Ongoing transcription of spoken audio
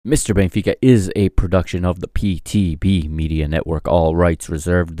Mr. Benfica is a production of the PTB Media Network. All rights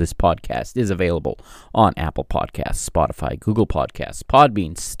reserved. This podcast is available on Apple Podcasts, Spotify, Google Podcasts,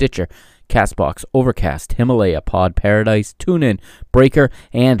 Podbean, Stitcher, Castbox, Overcast, Himalaya, Pod Paradise, TuneIn, Breaker,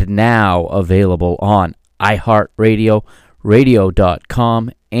 and now available on iHeartRadio, radio.com,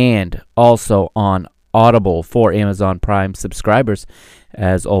 and also on Audible for Amazon Prime subscribers.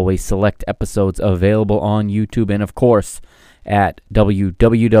 As always, select episodes available on YouTube and, of course, at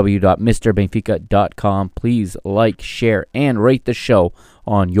www.mrbenfica.com. Please like, share, and rate the show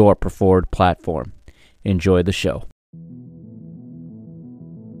on your preferred platform. Enjoy the show.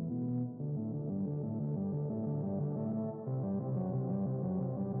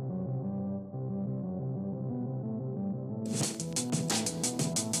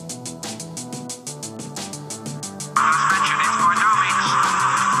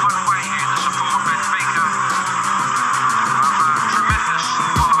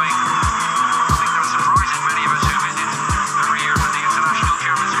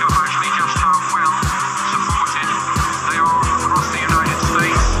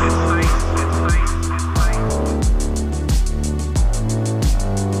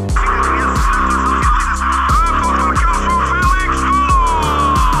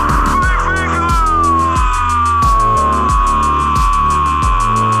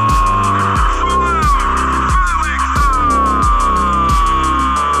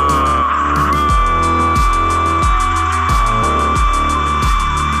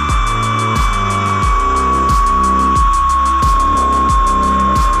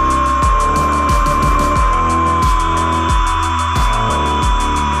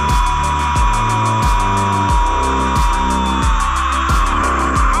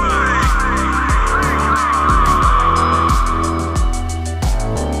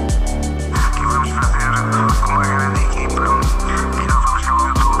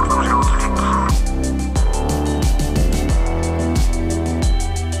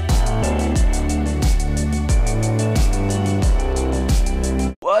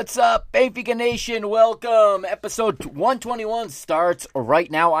 What's up, Benfica Nation? Welcome. Episode 121 starts right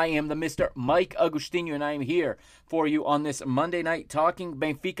now. I am the Mr. Mike Agostinho, and I am here for you on this Monday night talking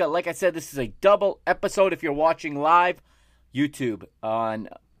Benfica. Like I said, this is a double episode. If you're watching live, YouTube, on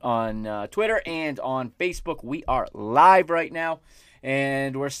Twitter, and on Facebook, we are live right now.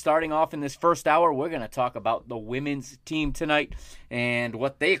 And we're starting off in this first hour. We're going to talk about the women's team tonight and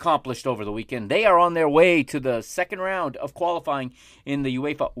what they accomplished over the weekend. They are on their way to the second round of qualifying in the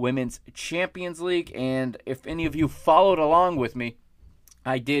UEFA Women's Champions League. And if any of you followed along with me,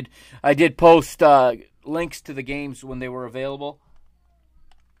 I did post links to the games when they were available.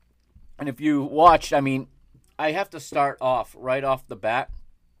 And if you watched, I have to start off right off the bat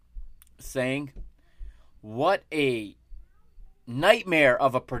saying what a nightmare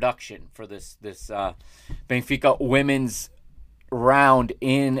of a production for this Benfica women's round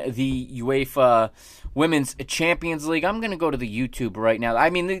in the UEFA Women's Champions League. I'm going to go to the YouTube right now.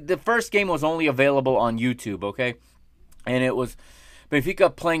 The first game was only available on YouTube, okay? And it was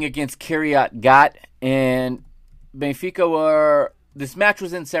Benfica playing against Kiryat Gat, and this match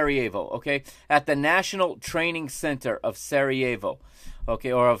was in Sarajevo, okay? At the National Training Center of Sarajevo,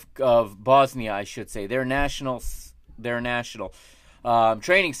 okay, or of Bosnia, I should say. Their national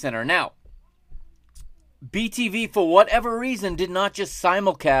training center. Now, BTV, for whatever reason, did not just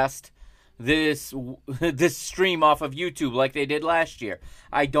simulcast this stream off of YouTube like they did last year.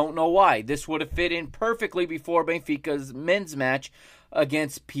 I don't know why. This would have fit in perfectly before Benfica's men's match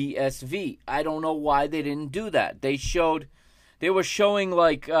against PSV. I don't know why they didn't do that. They were showing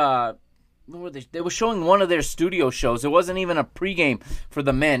they were showing one of their studio shows. It wasn't even a pregame for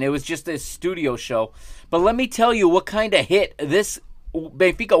the men. It was just a studio show. But let me tell you what kind of hit this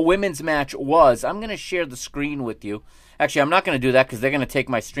Benfica women's match was. I'm going to share the screen with you. Actually, I'm not going to do that because they're going to take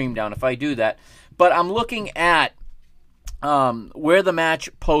my stream down if I do that. But I'm looking at where the match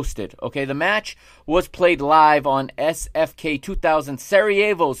posted. Okay, the match was played live on SFK 2000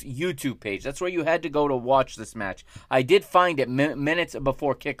 Sarajevo's YouTube page. That's where you had to go to watch this match. I did find it minutes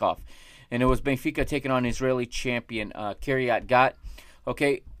before kickoff. And it was Benfica taking on Israeli champion Kiryat Gat.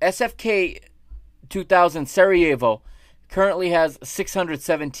 Okay, SFK 2000 Sarajevo currently has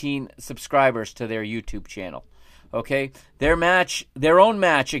 617 subscribers to their YouTube channel. Okay, their own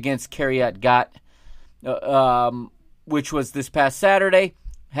match against Kiryat Gat, which was this past Saturday,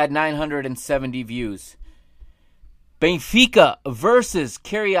 had 970 views. Benfica versus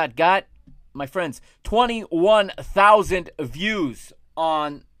Kiryat Gat, my friends, 21,000 views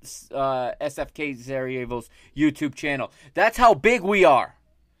on SFK Sarajevo's YouTube channel. That's how big we are.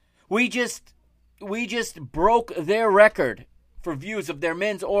 We just broke their record for views of their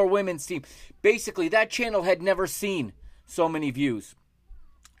men's or women's team. Basically, that channel had never seen so many views.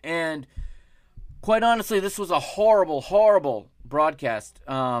 And quite honestly, this was a horrible, horrible broadcast.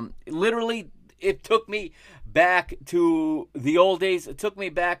 Literally, it took me back to the old days. It took me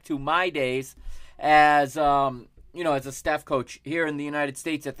back to my days as, as a staff coach here in the United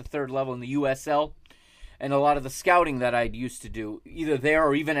States at the third level in the USL. And a lot of the scouting that I'd used to do, either there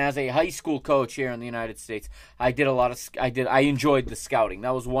or even as a high school coach here in the United States, I enjoyed the scouting.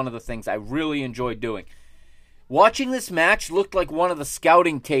 That was one of the things I really enjoyed doing. Watching this match looked like one of the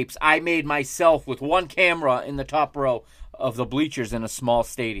scouting tapes I made myself with one camera in the top row of the bleachers in a small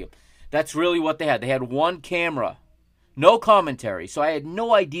stadium. That's really what they had. They had one camera, no commentary. So I had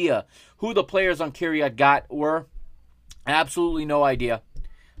no idea who the players on Kiryat Gat were. Absolutely no idea.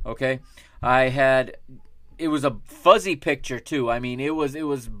 Okay? It was a fuzzy picture too. I mean, it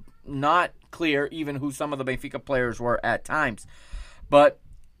was not clear even who some of the Benfica players were at times. But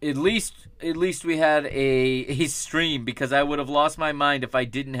at least we had a stream, because I would have lost my mind if I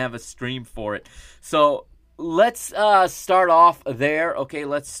didn't have a stream for it. So let's start off there. Okay,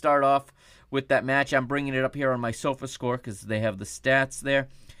 let's start off with that match. I'm bringing it up here on my SofaScore because they have the stats there.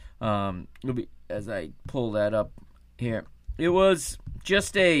 As I pull that up here, it was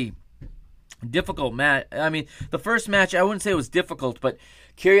just a difficult match. I mean, the first match, I wouldn't say it was difficult, but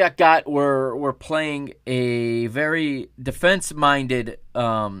Kiryat Gat were playing a very defense-minded,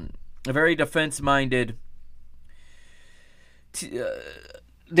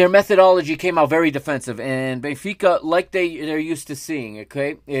 their methodology came out very defensive, and Benfica, like they're used to seeing,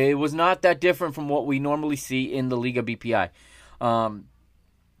 okay? It was not that different from what we normally see in the Liga BPI.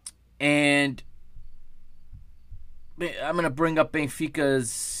 And I'm going to bring up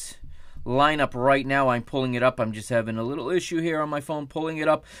Benfica's lineup right now. I'm pulling it up. I'm just having a little issue here on my phone pulling it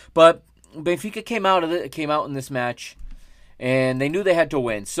up. But Benfica came out in this match, and they knew they had to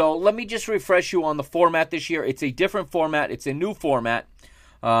win. So let me just refresh you on the format this year. It's a different format. It's a new format,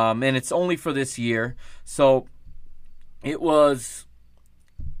 and it's only for this year. So it was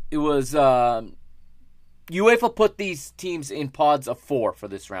UEFA put these teams in pods of 4 for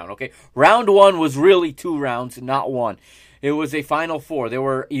this round. Okay, round 1 was really 2 rounds, not 1. It was a Final Four. There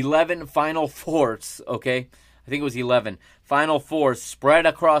were 11 Final Fours, okay? I think it was 11. Final Fours spread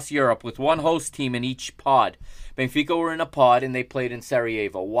across Europe with one host team in each pod. Benfica were in a pod, and they played in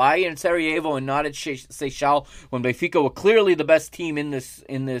Sarajevo. Why in Sarajevo and not at Seixal when Benfica were clearly the best team in this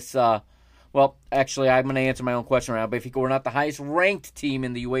well, actually, I'm going to answer my own question right now. Benfica were not the highest-ranked team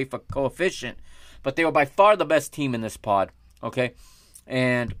in the UEFA coefficient, but they were by far the best team in this pod, okay?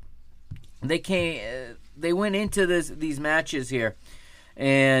 And they went into these matches here,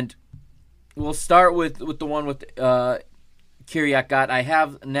 and we'll start with the one with Kiryat Gat. I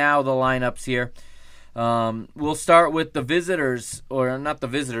have now the lineups here. We'll start with the visitors, or not the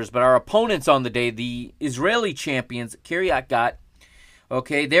visitors, but our opponents on the day, the Israeli champions, Kiryat Gat.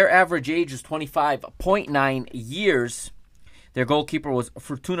 Okay, their average age is 25.9 years. Their goalkeeper was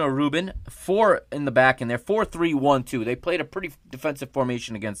Fortuna Rubin, 4 in the back, and they're 4-3-1-2. They played a pretty defensive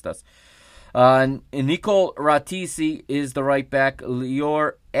formation against us. Nicole Ratisi is the right back.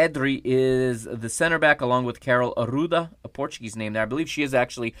 Lior Edri is the center back, along with Carol Arruda, a Portuguese name there. I believe she is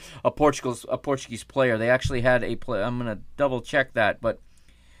actually a Portuguese player. They actually had a play. I'm going to double check that, but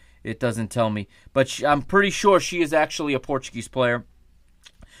it doesn't tell me. But I'm pretty sure she is actually a Portuguese player.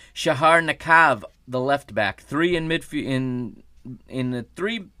 Shahar Nakav, the left back. 3 in midfield, in the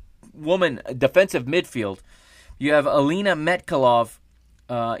 3-woman defensive midfield. You have Alina Metkalov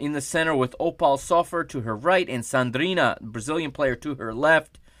in the center with Opal Sofer to her right and Sandrina, Brazilian player, to her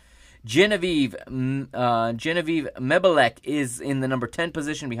left. Genevieve Mebelek is in the number 10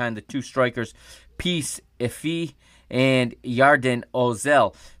 position behind the 2 strikers, Peace Efi and Yarden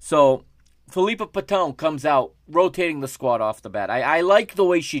Ozel. So Philippa Patton comes out, rotating the squad off the bat. I like the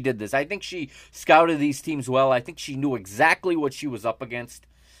way she did this. I think she scouted these teams well. I think she knew exactly what she was up against.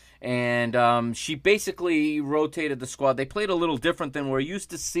 And she basically rotated the squad. They played a little different than we're used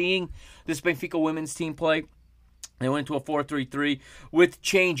to seeing this Benfica women's team play. They went to a 4-3-3 with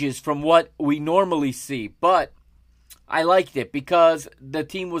changes from what we normally see. But I liked it because the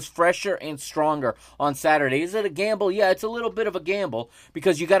team was fresher and stronger on Saturday. Is it a gamble? Yeah, it's a little bit of a gamble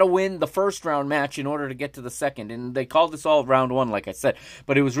because you got to win the first round match in order to get to the second. And they called this all round 1, like I said.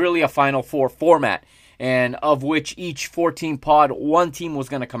 But it was really a Final Four format, and of which each 14 pod, one team was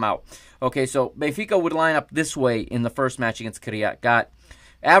going to come out. Okay, so Benfica would line up this way in the first match against Kiryat Gat.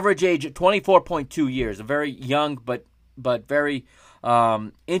 Average age 24.2 years, a very young but very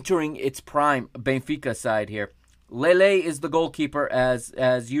entering its prime Benfica side here. Lele is the goalkeeper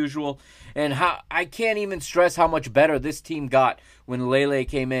as usual, and I can't even stress how much better this team got when Lele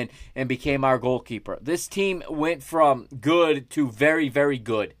came in and became our goalkeeper. This team went from good to very, very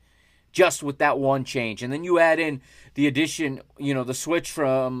good just with that one change. And then you add in the addition, the switch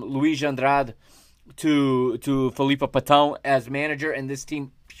from Luis Andrade to Philippe Pétain as manager, and this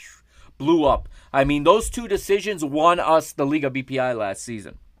team blew up. I mean, those two decisions won us the Liga BPI last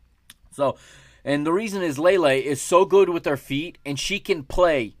season. So, and the reason is Lele is so good with her feet, and she can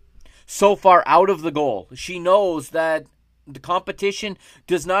play so far out of the goal. She knows that the competition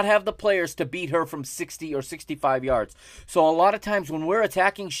does not have the players to beat her from 60 or 65 yards. So a lot of times when we're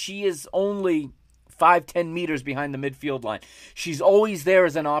attacking, she is only 5-10 meters behind the midfield line. She's always there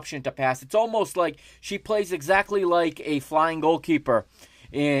as an option to pass. It's almost like she plays exactly like a flying goalkeeper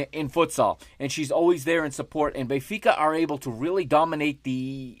in futsal, and she's always there in support. And Benfica are able to really dominate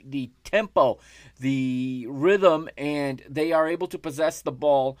the tempo, the rhythm, and they are able to possess the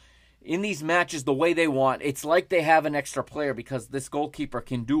ball in these matches the way they want. It's like they have an extra player because this goalkeeper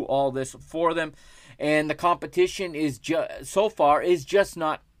can do all this for them, and the competition is so far is just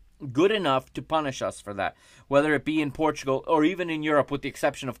not good enough to punish us for that, whether it be in Portugal or even in Europe, with the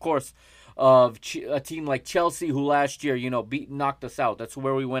exception, of course, of a team like Chelsea, who last year, knocked us out. That's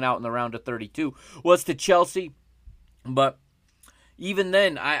where we went out in the round of 32, was to Chelsea. But even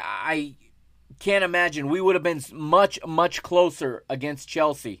then, I can't imagine we would have been much, much closer against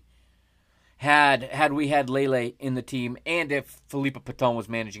Chelsea had we had Lele in the team, and if Philippe Pétain was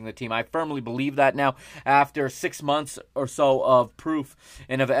managing the team. I firmly believe that now, after 6 months or so of proof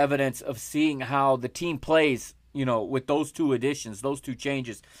and of evidence of seeing how the team plays, with those two additions, those two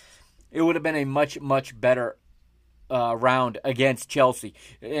changes. It would have been a much, much better round against Chelsea.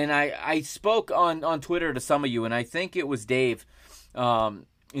 And I spoke on Twitter to some of you, and I think it was Dave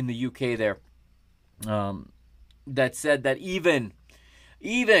in the UK there that said that even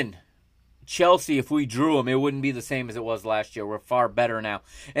Chelsea, if we drew them, it wouldn't be the same as it was last year. We're far better now.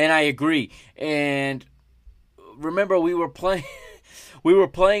 And I agree. And remember, we were playing... We were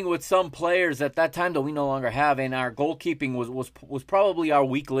playing with some players at that time that we no longer have, and our goalkeeping was probably our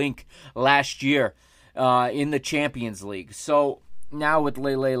weak link last year in the Champions League. So now with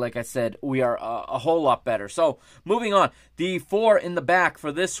Lele, like I said, we are a whole lot better. So moving on, the four in the back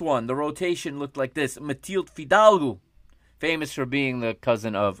for this one, the rotation looked like this. Matilde Fidalgo, famous for being the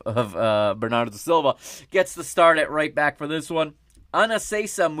cousin of Bernardo Silva, gets the start at right back for this one. Ana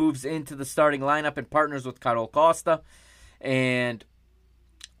Seiza moves into the starting lineup and partners with Carol Costa, and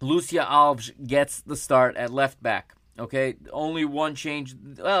Lucia Alves gets the start at left back. Okay, only one change,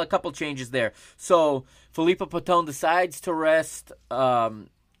 a couple changes there. So Philippe Pétain decides to rest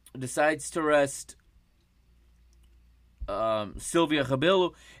Silvia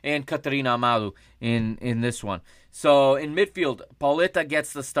Rebelo and Catarina Amado in this one. So in midfield, Pauleta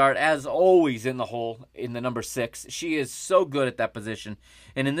gets the start, as always, in the hole, in the number 6. She is so good at that position.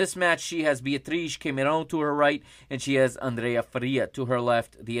 And in this match, she has Beatriz Cameron to her right, and she has Andrea Faria to her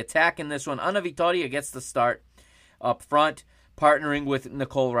left. The attack in this one, Ana Vitória gets the start up front, partnering with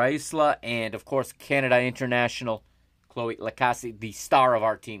Nicole Raisla, and, of course, Canada International, Chloe Lacasse, the star of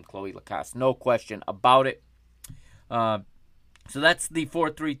our team, Chloe Lacasse. No question about it. So that's the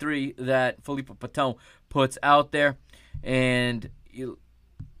 4-3-3 that Philippe Pétain puts out there. And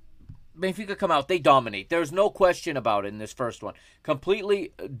Benfica come out. They dominate. There's no question about it in this first one.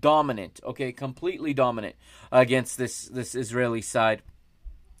 Completely dominant. Okay, completely dominant against this Israeli side.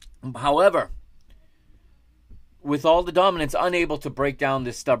 However, with all the dominance, unable to break down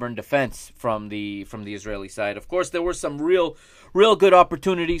this stubborn defense from the Israeli side. Of course, there were some real good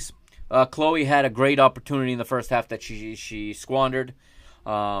opportunities. Chloe had a great opportunity in the first half that she squandered.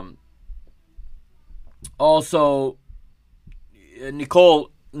 Also,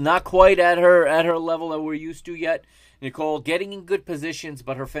 Nicole, not quite at her level that we're used to yet. Nicole getting in good positions,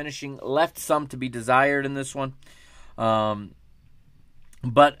 but her finishing left some to be desired in this one.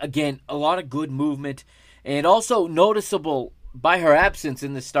 But again, a lot of good movement, and also noticeable by her absence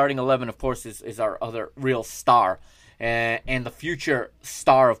in the starting 11, of course, is our other real star. And the future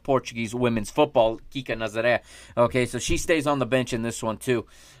star of Portuguese women's football, Kika Nazaré. Okay, so she stays on the bench in this one too.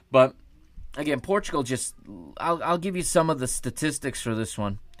 But again, Portugal just... I'll give you some of the statistics for this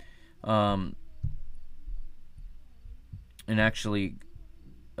one. And actually,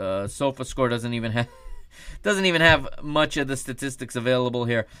 SofaScore doesn't even have much of the statistics available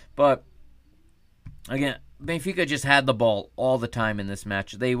here. But again, Benfica just had the ball all the time in this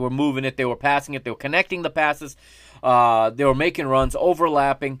match. They were moving it, they were passing it, they were connecting the passes. They were making runs,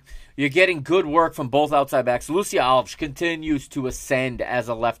 overlapping. You're getting good work from both outside backs. Lucia Alves continues to ascend as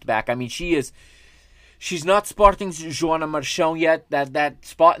a left back. I mean, she is She's not Sporting's Joana Marchão yet. That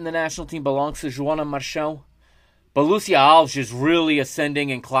spot in the national team belongs to Joana Marchão. But Lucia Alves is really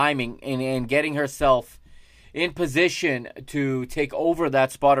ascending and climbing and getting herself in position to take over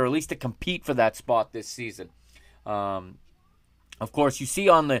that spot, or at least to compete for that spot this season. Of course, you see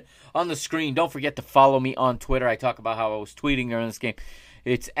on the screen, don't forget to follow me on Twitter. I talk about how I was tweeting during this game.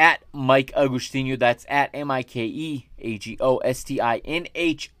 It's at Mike Agostinho. That's at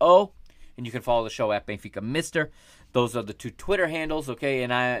MikeAgostinho. And you can follow the show at Benfica Mister. Those are the two Twitter handles, okay?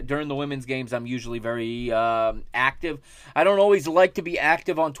 And during the women's games, I'm usually very active. I don't always like to be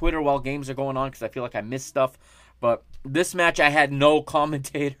active on Twitter while games are going on because I feel like I miss stuff. But this match, I had no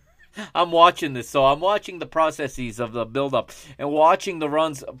commentator. I'm watching this, so I'm watching the processes of the build-up and watching the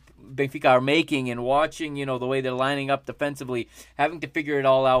runs Benfica are making and watching, the way they're lining up defensively, having to figure it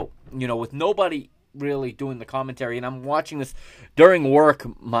all out, with nobody really doing the commentary. And I'm watching this during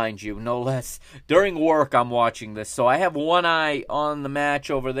work, mind you, no less. During work, I'm watching this. So I have one eye on the match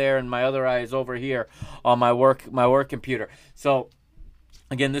over there and my other eye is over here on my work computer. So,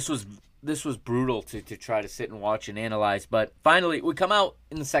 again, this was brutal to try to sit and watch and analyze. But finally, we come out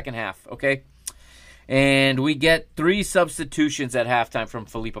in the second half, okay? And we get 3 substitutions at halftime from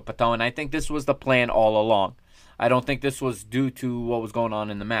Filipa Paton. And I think this was the plan all along. I don't think this was due to what was going on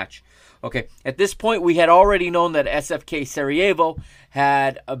in the match. Okay, at this point, we had already known that SFK Sarajevo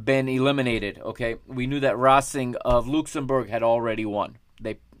had been eliminated, okay? We knew that Racing of Luxembourg had already won.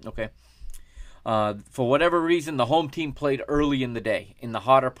 For whatever reason, the home team played early in the day, in the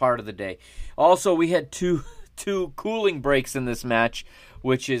hotter part of the day. Also, we had two cooling breaks in this match,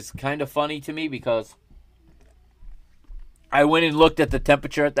 which is kind of funny to me because I went and looked at the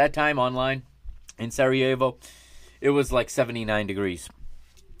temperature at that time online in Sarajevo. It was like 79 degrees.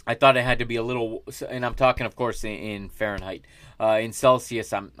 I thought it had to be a little, and I'm talking, of course, in Fahrenheit. In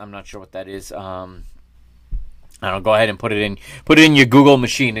Celsius, I'm not sure what that is. I don't go ahead and put it in your Google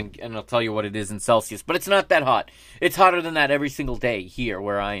machine, and it'll tell you what it is in Celsius. But it's not that hot. It's hotter than that every single day here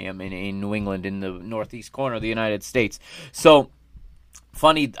where I am in New England, in the northeast corner of the United States. So,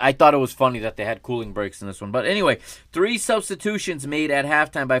 funny. I thought it was funny that they had cooling breaks in this one. But anyway, 3 substitutions made at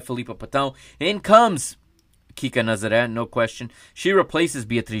halftime by Filipa Paton. In comes Kika Nazaré, no question. She replaces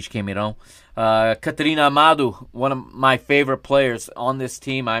Beatriz Queimirão. Catarina Amado, one of my favorite players on this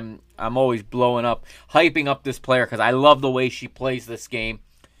team. I'm always hyping up this player because I love the way she plays this game.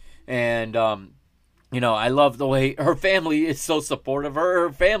 And, I love the way her family is so supportive. Her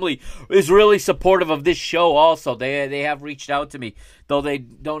family is really supportive of this show also. They have reached out to me, though they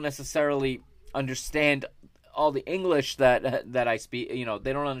don't necessarily understand all the English that I speak. They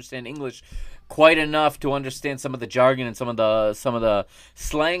don't understand English quite enough to understand some of the jargon and some of the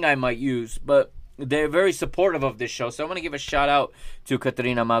slang I might use, but they're very supportive of this show. So I want to give a shout out to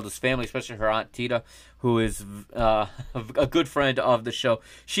Catarina Amado's family, especially her aunt Tita, who is a good friend of the show.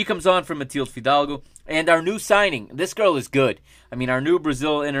 She comes on from Matilde Fidalgo, and our new signing. This girl is good. Our new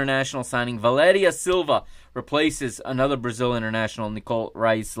Brazil international signing, Valeria Silva, replaces another Brazil international, Nicole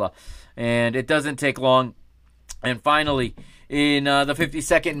Raisla, and it doesn't take long. And finally, in the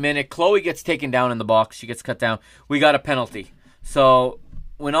 52nd minute, Chloe gets taken down in the box. She gets cut down. We got a penalty. So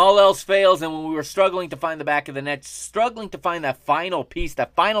when all else fails and when we were struggling to find the back of the net, struggling to find that final piece,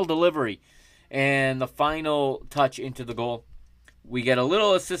 that final delivery, and the final touch into the goal, we get a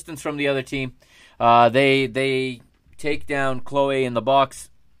little assistance from the other team. They take down Chloe in the box.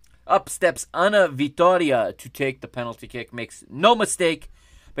 Up steps Ana Vitoria to take the penalty kick. Makes no mistake.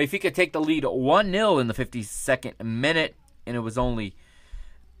 Benfica take the lead 1-0 in the 52nd minute, and it was only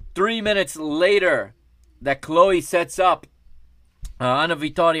 3 minutes later that Chloe sets up Ana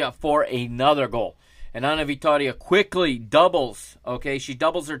Vitoria for another goal. And Ana Vitoria quickly doubles, okay? She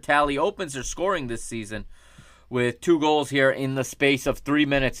doubles her tally, opens her scoring this season with 2 goals here in the space of 3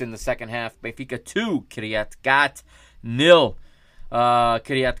 minutes in the second half. Benfica 2, Kiryat Gat 0.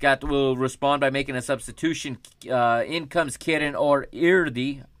 Kiryat Gat will respond by making a substitution. In comes Keren or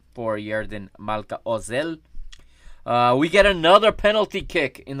Irdi for Yerden Malka Ozel. We get another penalty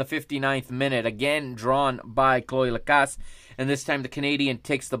kick in the 59th minute, again drawn by Chloe Lacasse, and this time the Canadian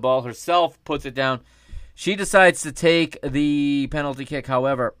takes the ball herself, puts it down. She decides to take the penalty kick,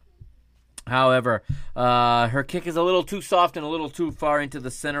 however, her kick is a little too soft and a little too far into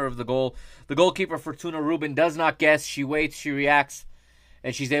the center of the goal. The goalkeeper, Fortuna Rubin, does not guess. She waits, she reacts,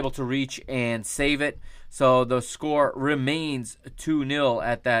 and she's able to reach and save it. So the score remains 2-0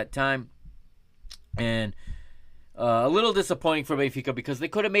 at that time. And a little disappointing for Benfica because they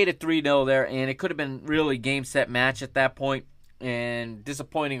could have made it 3-0 there, and it could have been really game, set, match at that point. And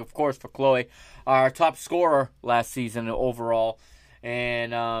disappointing, of course, for Chloe, our top scorer last season overall.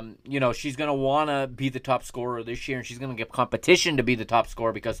 And, she's going to want to be the top scorer this year, and she's going to get competition to be the top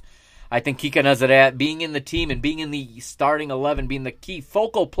scorer because I think Kika Nazaret, being in the team and being in the starting 11, being the key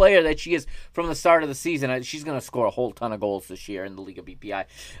focal player that she is from the start of the season, she's going to score a whole ton of goals this year in the Liga BPI.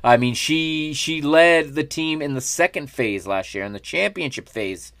 I mean, she led the team in the second phase last year, in the championship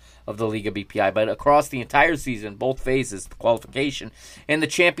phase of the Liga BPI, but across the entire season, both phases, the qualification and the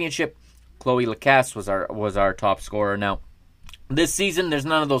championship, Chloe Lacasse was our top scorer. Now, this season, there's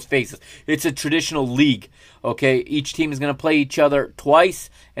none of those phases. It's a traditional league, okay? Each team is going to play each other twice,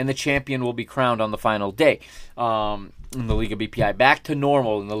 and the champion will be crowned on the final day in the Liga BPI. Back to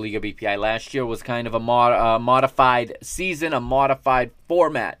normal in the Liga BPI. Last year was kind of a modified season, a modified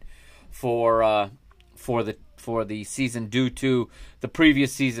format for the season due to the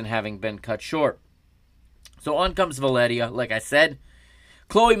previous season having been cut short. So on comes Valeria, like I said.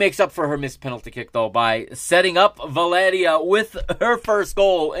 Chloe makes up for her missed penalty kick, though, by setting up Valeria with her first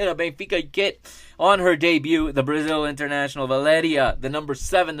goal in a Benfica kit on her debut. The Brazil international Valeria, the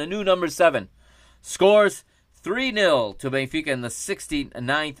new number 7, scores 3-0 to Benfica in the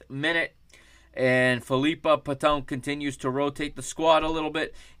 69th minute. And Felipa Patão continues to rotate the squad a little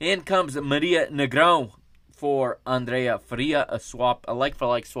bit. In comes Maria Negrão for Andrea Faria, a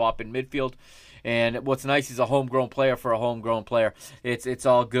like-for-like swap in midfield. And what's nice is a homegrown player for a homegrown player. It's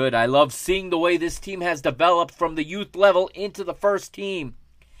all good. I love seeing the way this team has developed from the youth level into the first team.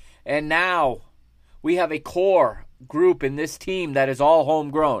 And now we have a core group in this team that is all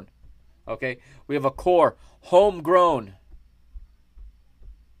homegrown. Okay? We have a core homegrown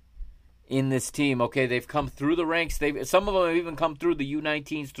in this team. Okay? They've come through the ranks. Some of them have even come through the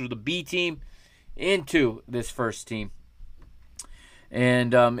U19s, through the B team, into this first team.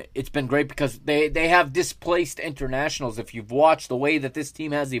 And it's been great because they have displaced internationals. If you've watched the way that this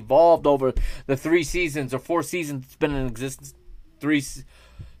team has evolved over the 3 seasons or 4 seasons it's been in existence, three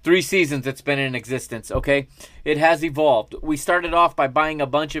seasons it's been in existence, okay? It has evolved. We started off by buying a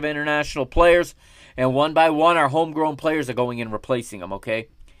bunch of international players, and one by one our homegrown players are going and replacing them, okay?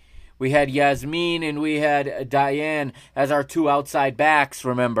 We had Yasmin and we had Diane as our 2 outside backs,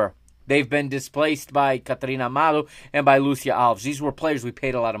 remember? They've been displaced by Catarina Amado and by Lucia Alves. These were players we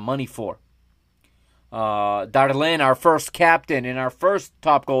paid a lot of money for. Darlene, our first captain and our first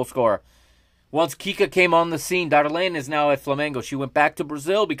top goal scorer. Once Kika came on the scene, Darlene is now at Flamengo. She went back to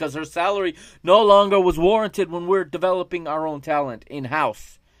Brazil because her salary no longer was warranted when we're developing our own talent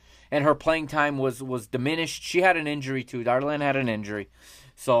in-house. And her playing time was diminished. She had an injury too. Darlene had an injury.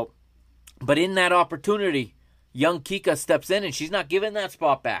 But in that opportunity, young Kika steps in and she's not giving that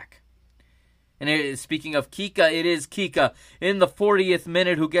spot back. And speaking of Kika, it is Kika in the 40th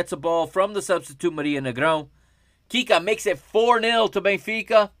minute who gets a ball from the substitute Maria Negrão. Kika makes it 4-0 to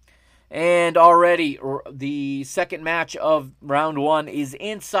Benfica. And already the second match of round 1 is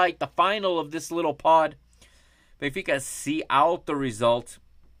in sight, the final of this little pod. Benfica see out the result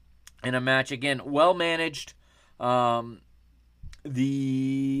in a match, again, well managed.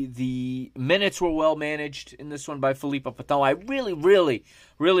 The minutes were well managed in this one by Felipa Patão. I really, really,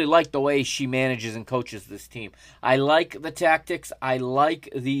 really like the way she manages and coaches this team. I like the tactics. I like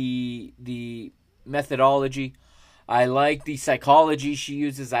the methodology. I like the psychology she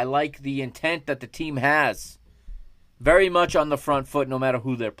uses. I like the intent that the team has. Very much on the front foot no matter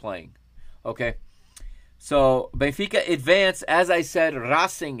who they're playing. Okay? So, Benfica advance. As I said,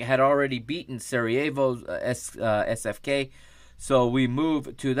 Racing had already beaten Sarajevo's SFK. So we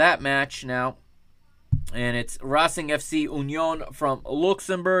move to that match now, and it's Racing FC Union from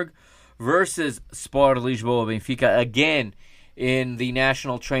Luxembourg versus Sport Lisboa Benfica, again in the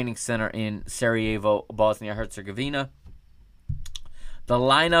National Training Center in Sarajevo, Bosnia-Herzegovina. The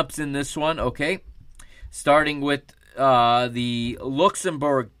lineups in this one, okay, starting with the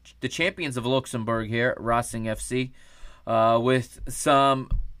champions of Luxembourg here, Racing FC, with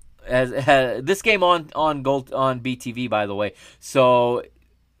some... this game on BTV, by the way. So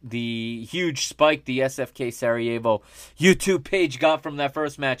the huge spike the SFK Sarajevo YouTube page got from that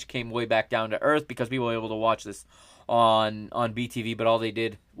first match came way back down to earth because people were able to watch this on BTV, but all they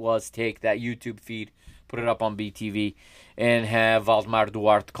did was take that YouTube feed, put it up on BTV, and have Valdemar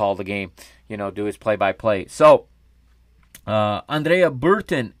Duarte call the game, do his play-by-play. So Andrea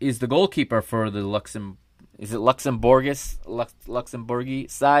Burton is the goalkeeper for the Luxembourgi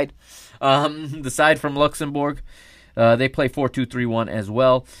side? The side from Luxembourg. They play 4-2-3-1 as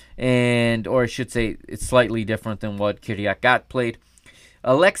well. Or I should say, it's slightly different than what Kyriakat played.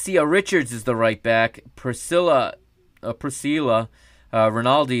 Alexia Richards is the right back. Priscilla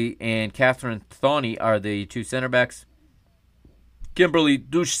Rinaldi and Catherine Thorny are the 2 center backs. Kimberly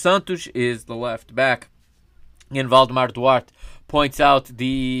Dos Santos is the left back. And Valdemar Duarte points out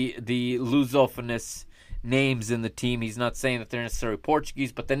the Lusophonous names in the team. He's not saying that they're necessarily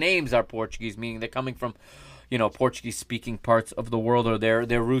Portuguese, but the names are Portuguese, meaning they're coming from, Portuguese-speaking parts of the world, or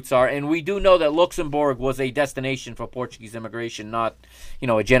their roots are. And we do know that Luxembourg was a destination for Portuguese immigration not,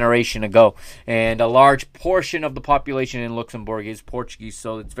 a generation ago. And a large portion of the population in Luxembourg is Portuguese,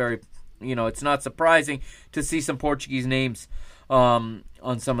 so it's very, it's not surprising to see some Portuguese names on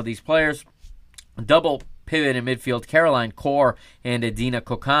some of these players. Double pivot in midfield, Caroline Kaur and Edina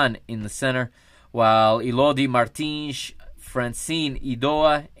Kokan in the center, while Elodie Martins, Francine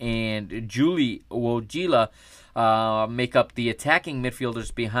Idoa, and Julie Wojila make up the attacking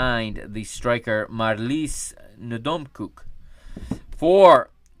midfielders behind the striker Marlies Ndomkuk. For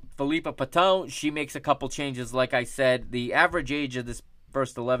Philippa Patão, she makes a couple changes. Like I said, the average age of this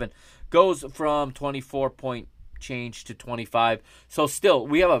first 11 goes from 24 point change to 25. So still,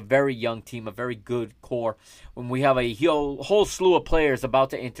 we have a very young team, a very good core, when we have a whole slew of players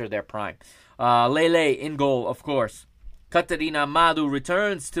about to enter their prime. Lele in goal, of course. Catarina Amado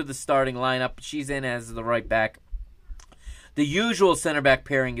returns to the starting lineup. She's in as the right back. The usual center back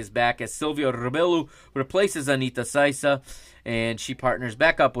pairing is back as Silvia Rebelo replaces Anita Saisa, and she partners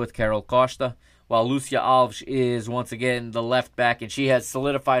back up with Carol Costa, while Lucia Alves is once again the left back, and she has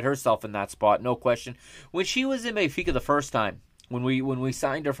solidified herself in that spot, no question. When she was in Benfica the first time, when we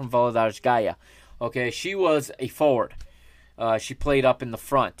signed her from Valadares Gaia, okay, she was a forward. She played up in the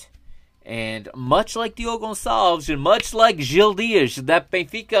front. And much like Diogo Gonçalves and much like Gil Dias, that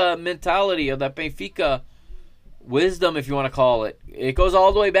Benfica mentality, or that Benfica wisdom, if you want to call it, it goes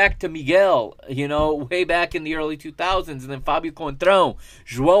all the way back to Miguel, way back in the early 2000s, and then Fábio Contrão,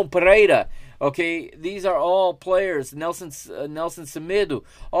 João Pereira. Okay, these are all players, Nelson Semedo,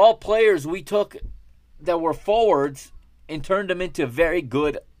 all players we took that were forwards and turned them into very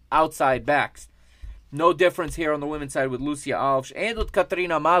good outside backs. No difference here on the women's side with Lucia Alves and with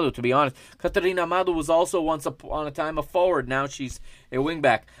Catarina Amado, to be honest. Catarina Amado was also once upon a time a forward. Now she's a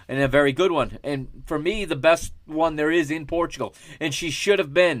wingback, and a very good one. And for me, the best one there is in Portugal. And she should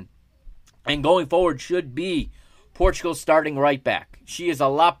have been, and going forward should be, Portugal's starting right back. She is a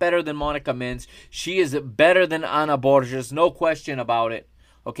lot better than Monica Mendes. She is better than Ana Borges, no question about it.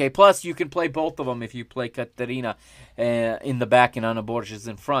 Okay, plus you can play both of them if you play Catarina in the back and Ana Borges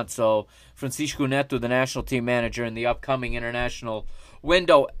in front. So Francisco Neto, the national team manager in the upcoming international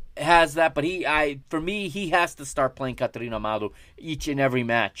window, has that. But for me, he has to start playing Catarina Amado each and every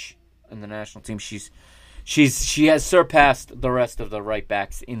match in the national team. She has surpassed the rest of the right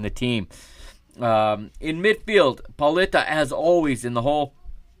backs in the team. In midfield, Pauleta, as always, in the hole.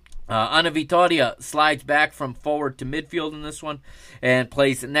 Ana Vitoria slides back from forward to midfield in this one and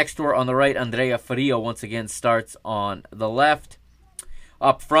plays next to her on the right. Andrea Faria once again starts on the left.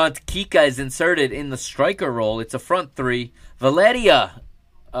 Up front, Kika is inserted in the striker role. It's a front three. Valeria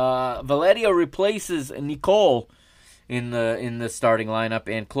replaces Nicole in the starting lineup,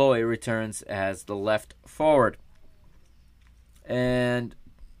 and Chloe returns as the left forward. And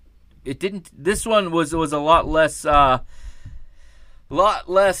it didn't. This one was a lot less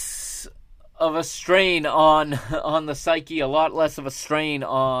of a strain on the psyche, a lot less of a strain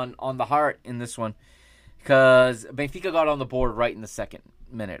on the heart in this one, because Benfica got on the board right in the second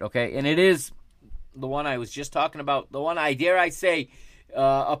minute, okay? And it is the one I was just talking about, the one I dare I say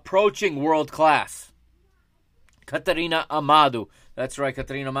approaching world class. Catarina Amado. That's right,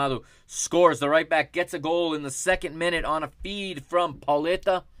 Catarina Amado scores. The right back gets a goal in the second minute on a feed from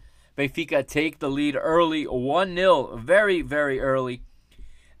Pauleta. Benfica take the lead early, 1-0, very, very early.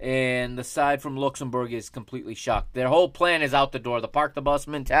 And the side from Luxembourg is completely shocked. Their whole plan is out the door. The park the bus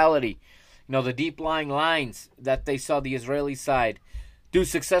mentality. The deep-lying lines that they saw the Israeli side do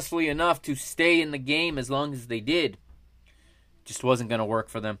successfully enough to stay in the game as long as they did. Just wasn't going to work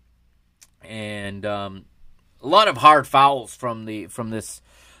for them. And a lot of hard fouls from this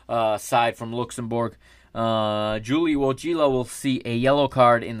side from Luxembourg. Julie Wojila will see a yellow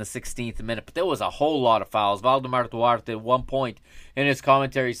card in the 16th minute, but there was a whole lot of fouls. Valdemar Duarte at one point in his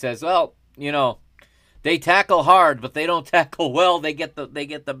commentary says, well, they tackle hard, but they don't tackle well. They get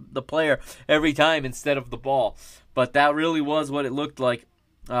the player every time instead of the ball. But that really was what it looked like.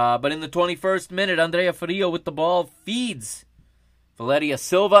 But in the 21st minute, Andrea Faria with the ball feeds Valeria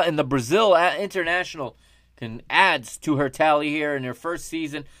Silva, and the Brazil international adds to her tally here in her first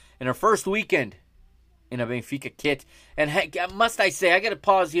season, in her first weekend in a Benfica kit. And must I say, I got to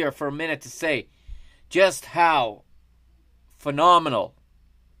pause here for a minute to say just how phenomenal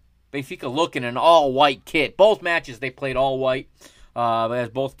Benfica look in an all-white kit. Both matches they played all white, as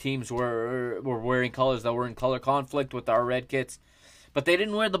both teams were wearing colors that were in color conflict with our red kits. But they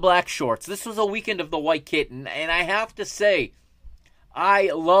didn't wear the black shorts. This was a weekend of the white kit, and I have to say,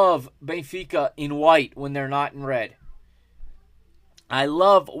 I love Benfica in white when they're not in red. I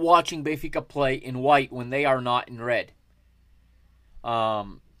love watching Benfica play in white when they are not in red.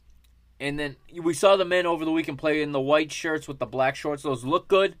 And then we saw the men over the weekend play in the white shirts with the black shorts. Those look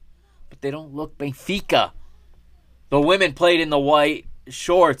good, but they don't look Benfica. The women played in the white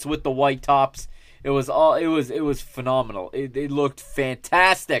shorts with the white tops. It was phenomenal. It looked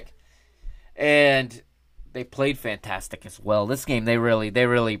fantastic, and they played fantastic as well. This game, they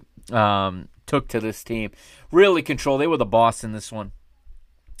really took to this team, really controlled. They were the boss in this one,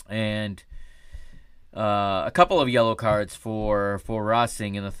 and a couple of yellow cards for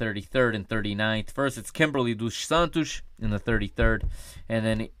Racing in the 33rd and 39th. First, it's Kimberly dos Santos in the 33rd, and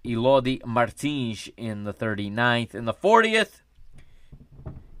then Elodie Martins in the 39th. In the 40th,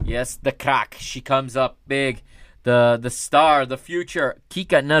 yes, the crack. She comes up big. The star, the future,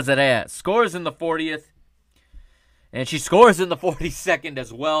 Kika Nazaré scores in the 40th. And she scores in the 42nd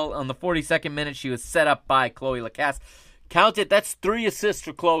as well. On the 42nd minute, she was set up by Chloe Lacasse. Count it, that's 3 assists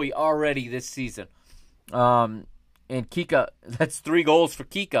for Chloe already this season. And Kika, that's 3 goals for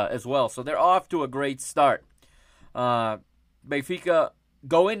Kika as well. So they're off to a great start. Benfica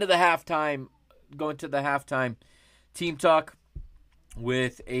go into the halftime team talk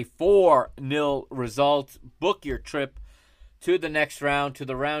with a 4-0 result. Book your trip to the next round, to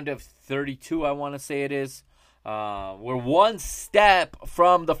the round of 32, I want to say it is. We're one step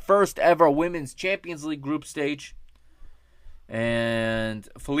from the first ever Women's Champions League group stage. And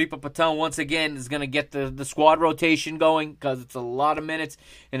Philippa Patão, once again, is going to get the squad rotation going because it's a lot of minutes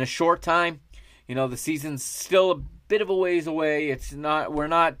in a short time. You know, the season's still a bit of a ways away. We're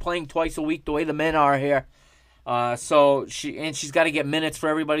not playing twice a week the way the men are here. So she's got to get minutes for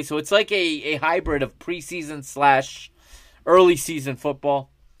everybody. So it's like a hybrid of preseason / early season football.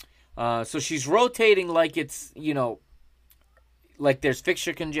 So she's rotating like it's, like there's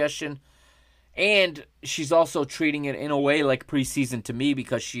fixture congestion. And she's also treating it in a way like preseason to me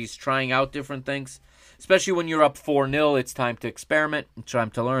because she's trying out different things. Especially when you're up 4-0, it's time to experiment. It's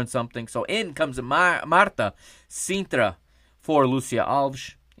time to learn something. So in comes Marta Sintra for Lucia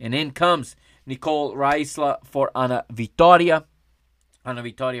Alves. And in comes Nicole Raisla for Ana Vitória. Ana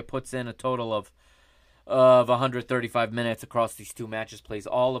Vitória puts in a total of 135 minutes across these 2 matches, plays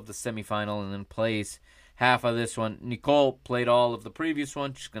all of the semifinal, and then plays half of this one. Nicole played all of the previous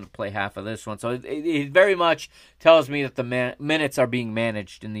one. She's going to play half of this one. So it very much tells me that the minutes are being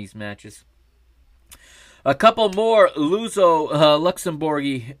managed in these matches. A couple more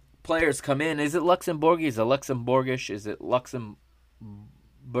Luxembourgy players come in. Is it Luxembourgy? Is it Luxembourgish? Is it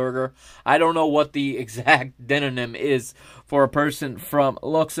Luxemburger? I don't know what the exact demonym is for a person from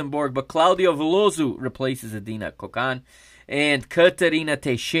Luxembourg, but Claudia Veloso replaces Adina Kokan, and Catarina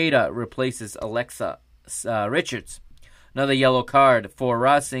Teixeira replaces Alexa Richards. Another yellow card for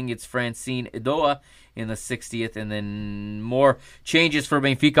Racing. It's Francine Idoa in the 60th, and then more changes for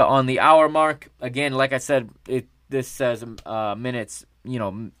Benfica on the hour mark. Again, like I said, this says minutes,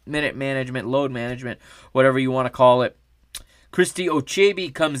 minute management, load management, whatever you want to call it. Christy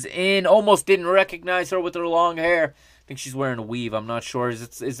Ochebi comes in. Almost didn't recognize her with her long hair. I think she's wearing a weave. I'm not sure.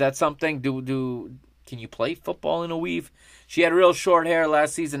 Is that something? Can you play football in a weave? She had real short hair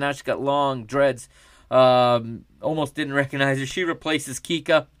last season. Now she's got long dreads. Almost didn't recognize her. She replaces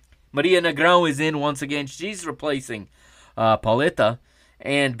Kika. Maria Negrão is in once again. She's replacing Pauleta.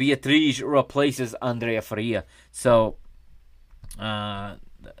 And Beatriz replaces Andrea Faria. So,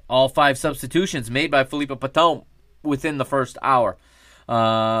 all 5 substitutions made by Philippa Patão within the first hour.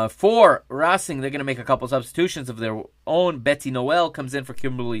 For Racing, they're going to make a couple substitutions of their own. Betty Noel comes in for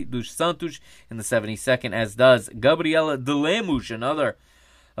Kimberly dos Santos in the 72nd, as does Gabriela de Lemos, another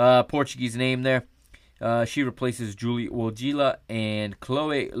Portuguese name there. She replaces Julie Wojila, and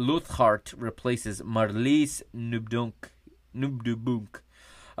Chloe Luthart replaces Marlies Nubdunk in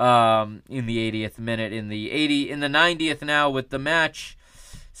the 80th minute. In the 90th now, with the match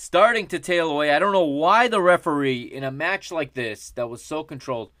starting to tail away. I don't know why the referee in a match like this that was so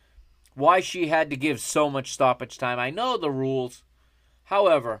controlled, why she had to give so much stoppage time. I know the rules.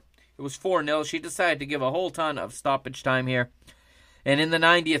 However, it was 4-0. She decided to give a whole ton of stoppage time here. And in the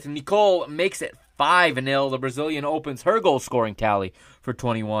 90th, Nicole makes it 5-0. The Brazilian opens her goal-scoring tally for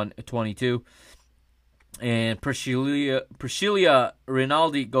 21-22. And Priscilia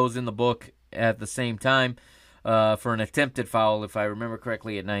Rinaldi goes in the book at the same time for an attempted foul, if I remember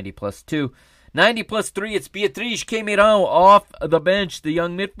correctly, at 90+2. 90+3, it's Beatriz Queimeiron off the bench. The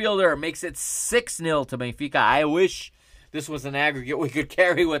young midfielder makes it 6-0 to Benfica. I wish this was an aggregate we could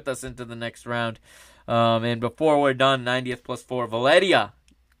carry with us into the next round. And before we're done, 90th+4, Valeria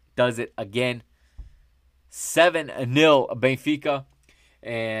does it again. 7-0 Benfica.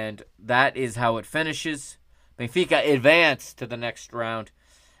 And that is how it finishes. Benfica advanced to the next round.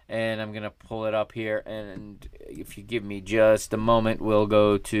 And I'm going to pull it up here. And if you give me just a moment, we'll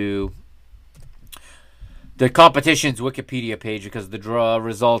go to the competition's Wikipedia page because the draw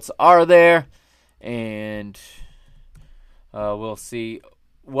results are there. And we'll see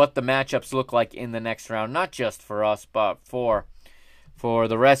what the matchups look like in the next round. Not just for us, but for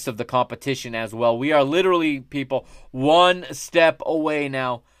the rest of the competition as well. We are literally, people, one step away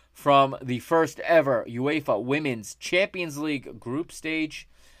now from the first ever UEFA Women's Champions League group stage.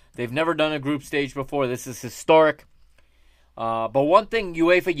 They've never done a group stage before. This is historic. But one thing,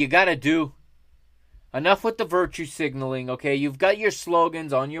 UEFA, you got to do, enough with the virtue signaling, okay? You've got your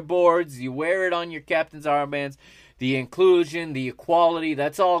slogans on your boards. You wear it on your captain's armbands. The inclusion, the equality,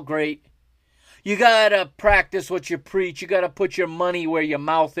 that's all great. You got to practice what you preach. You got to put your money where your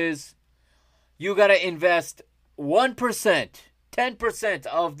mouth is. You got to invest 1%, 10%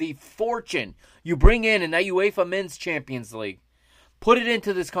 of the fortune you bring in that UEFA Men's Champions League. Put it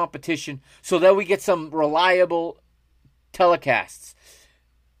into this competition so that we get some reliable telecasts.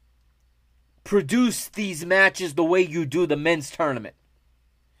 Produce these matches the way you do the men's tournament.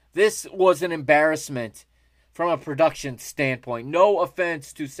 This was an embarrassment from a production standpoint. No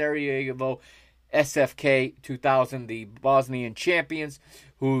offense to Sarajevo SFK 2000, the Bosnian champions,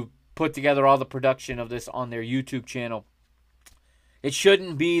 who put together all the production of this on their YouTube channel. It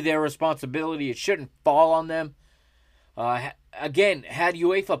shouldn't be their responsibility. It shouldn't fall on them. Again, had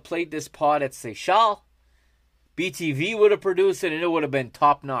UEFA played this pod at Seychelles, BTV would have produced it and it would have been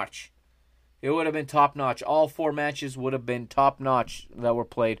top-notch. It would have been top-notch. All 4 matches would have been top-notch that were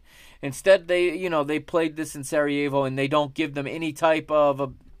played. Instead, they played this in Sarajevo and they don't give them any type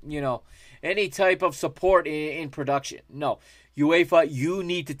of, any type of support in production. No. UEFA, you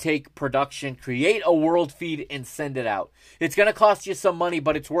need to take production, create a world feed, and send it out. It's going to cost you some money,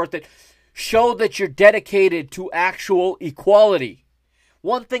 but it's worth it. Show that you're dedicated to actual equality.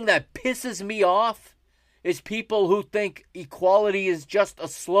 One thing that pisses me off is people who think equality is just a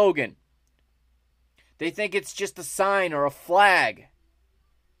slogan. They think it's just a sign or a flag.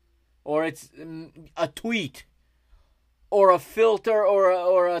 Or it's a tweet. Or a filter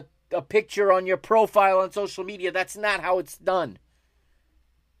or a picture on your profile on social media. That's not how it's done.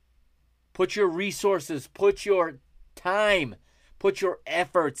 Put your resources, put your time, put your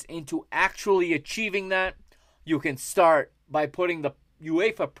efforts into actually achieving that. You can start by putting the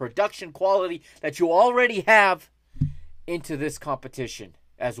UEFA production quality that you already have into this competition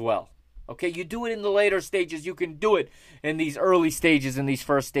as well. Okay, you do it in the later stages. You can do it in these early stages, in these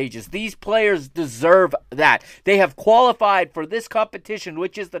first stages. These players deserve that. They have qualified for this competition,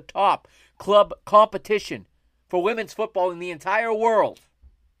 which is the top club competition for women's football in the entire world.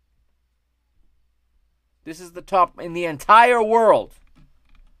 This is the top in the entire world.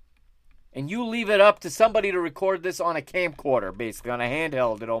 And you leave it up to somebody to record this on a camcorder, basically, on a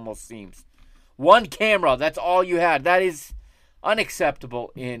handheld, it almost seems. One camera, that's all you had. That is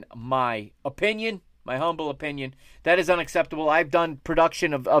unacceptable in my opinion, my humble opinion. That is unacceptable. I've done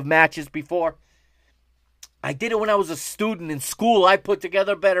production of matches before. I did it when I was a student in school. I put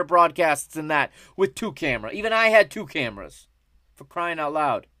together better broadcasts than that with 2 cameras. Even I had 2 cameras, for crying out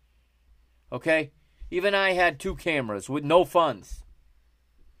loud. Okay? Even I had 2 cameras with no funds.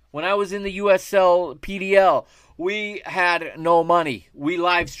 When I was in the USL PDL, we had no money. We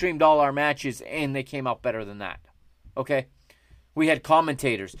live streamed all our matches, and they came out better than that. Okay? We had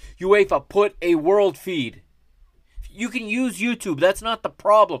commentators. UEFA put a world feed. You can use YouTube. That's not the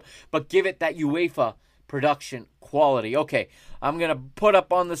problem. But give it that UEFA production quality. Okay, I'm going to put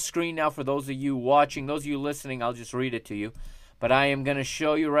up on the screen now for those of you watching. Those of you listening, I'll just read it to you. But I am going to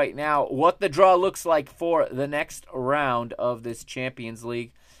show you right now what the draw looks like for the next round of this Champions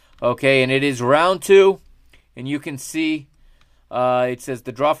League. Okay, and it is round 2. And you can see it says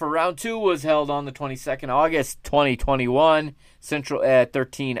the draw for round 2 was held on the 22nd August 2021, Central at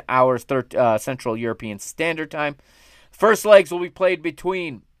 13 hours Central European Standard Time. First legs will be played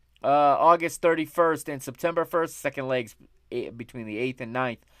between August 31st and September 1st. Second legs between the 8th and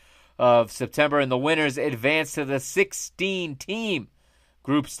 9th of September. And the winners advance to the 16-team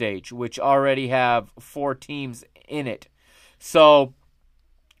group stage, which already have 4 teams in it. So,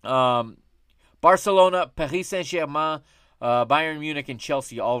 Barcelona, Paris Saint-Germain, Bayern Munich, and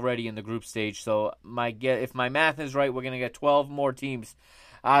Chelsea already in the group stage. So if my math is right, we're going to get 12 more teams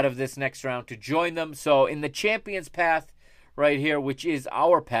out of this next round to join them. So in the Champions path right here, which is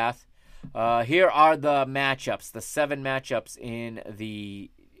our path, here are the matchups, the 7 matchups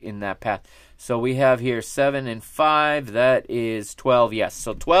in that path. So we have here 7 and 5. That is 12. Yes,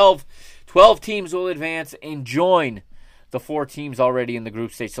 so 12 teams will advance and join the 4 teams already in the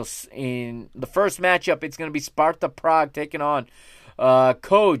group stage. So in the first matchup, it's going to be Sparta Prague taking on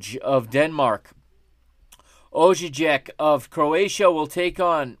Koj of Denmark. Osijek of Croatia will take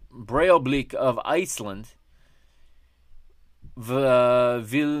on Breoblik of Iceland.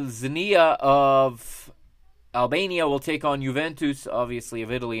 Vilznia of Albania will take on Juventus, obviously,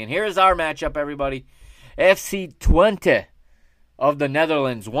 of Italy. And here's our matchup, everybody. FC Twente of the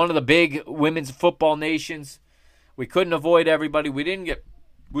Netherlands, one of the big women's football nations. We couldn't avoid everybody. We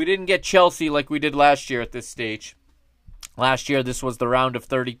didn't get Chelsea like we did last year at this stage. Last year, this was the round of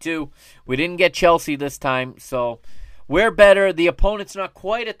 32. We didn't get Chelsea this time, so we're better. The opponent's not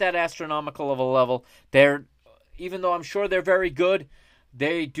quite at that astronomical of a level. Even though I'm sure they're very good,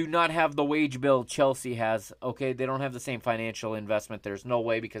 they do not have the wage bill Chelsea has. Okay, they don't have the same financial investment. There's no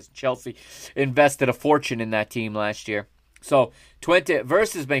way, because Chelsea invested a fortune in that team last year. So, Twente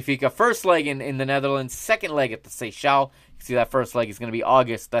versus Benfica. First leg in the Netherlands. Second leg at the Seychelles. You can see that first leg is going to be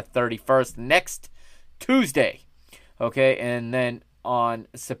August the 31st, next Tuesday. Okay, and then on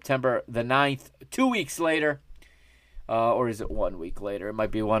September the 9th, 2 weeks later, or is it 1 week later? It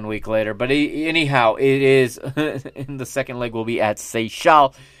might be 1 week later. But anyhow, it is, in the second leg will be at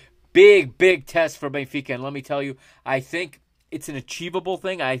Seychelles. Big, big test for Benfica. And let me tell you, I think it's an achievable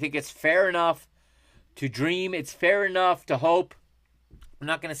thing. I think it's fair enough to dream. It's fair enough to hope. I'm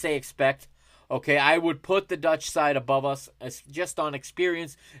not going to say expect. Okay, I would put the Dutch side above us just on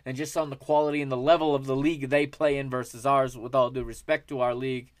experience and just on the quality and the level of the league they play in versus ours, with all due respect to our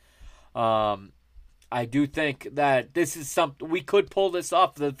league. I do think that this is something we could pull this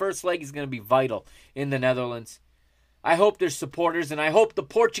off. The first leg is going to be vital in the Netherlands. I hope there's supporters, and I hope the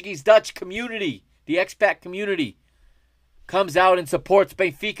Portuguese-Dutch community, the expat community, comes out and supports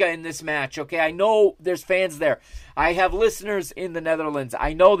Benfica in this match, okay? I know there's fans there. I have listeners in the Netherlands.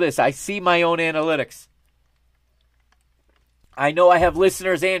 I know this. I see my own analytics. I know I have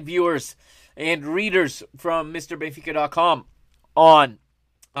listeners and viewers and readers from MrBenfica.com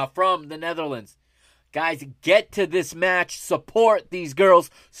from the Netherlands. Guys, get to this match. Support these girls.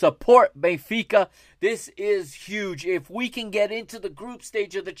 Support Benfica. This is huge. If we can get into the group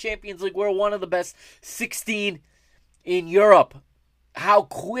stage of the Champions League, we're one of the best 16 in Europe. How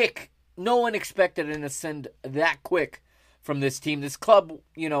quick. No one expected an ascend that quick from this team. This club,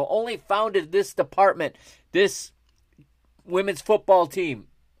 only founded this department, this women's football team,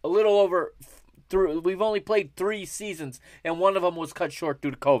 a little over, we've only played 3 seasons, and one of them was cut short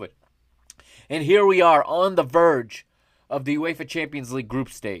due to COVID. And here we are on the verge of the UEFA Champions League group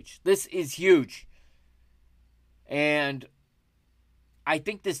stage. This is huge. And I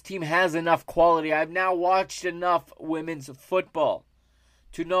think this team has enough quality. I've now watched enough women's football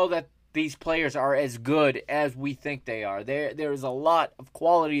to know that these players are as good as we think they are. There is a lot of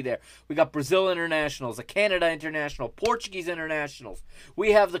quality there. We got Brazil internationals, a Canada international, Portuguese internationals.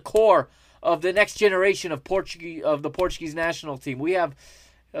 We have the core of the next generation of the Portuguese national team. We have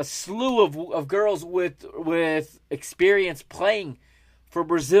a slew of girls with experience playing for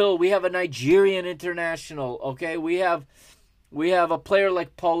Brazil. We have a Nigerian international. Okay, we have a player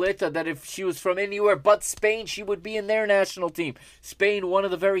like Pauleta that if she was from anywhere but Spain, she would be in their national team. Spain, one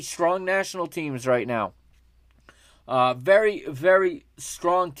of the very strong national teams right now. Very, very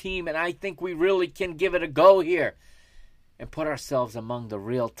strong team, and I think we really can give it a go here and put ourselves among the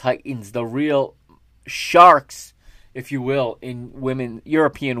real titans, the real sharks, if you will, in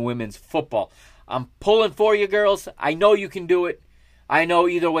European women's football. I'm pulling for you, girls. I know you can do it. I know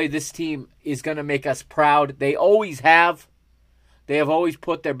either way this team is going to make us proud. They always have. They have always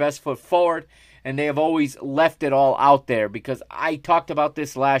put their best foot forward, and they have always left it all out there, because I talked about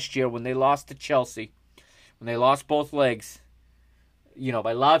this last year when they lost to Chelsea, when they lost both legs.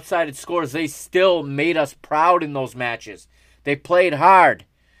 By lopsided scores, they still made us proud in those matches. They played hard.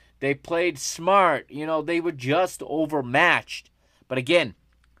 They played smart. They were just overmatched. But again,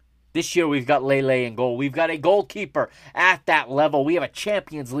 this year we've got Lele in goal. We've got a goalkeeper at that level. We have a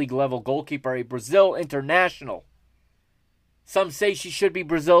Champions League level goalkeeper, a Brazil international. Some say she should be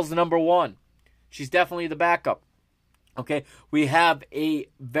Brazil's number 1. She's definitely the backup. Okay, we have a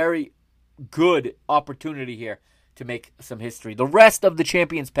very good opportunity here to make some history. The rest of the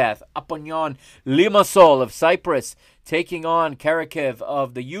Champions Path, Apollon Limassol of Cyprus taking on Kharkiv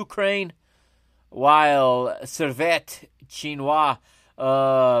of the Ukraine, while Servette Chinois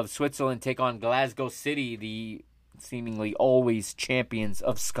of Switzerland take on Glasgow City, the seemingly always champions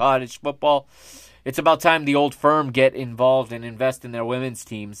of Scottish football. It's about time the old firm get involved and invest in their women's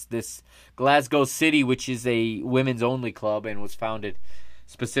teams. This Glasgow City, which is a women's-only club and was founded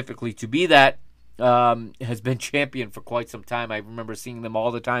specifically to be that, has been champion for quite some time. I remember seeing them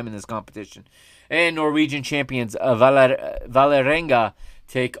all the time in this competition. And Norwegian champions Valerenga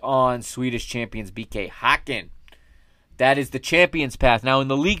take on Swedish champions BK Häcken. That is the champions path. Now in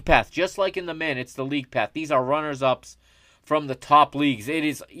the league path, just like in the men, it's the league path. These are runners-ups from the top leagues. It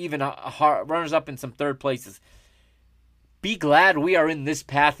is even runners-up in some third places. Be glad we are in this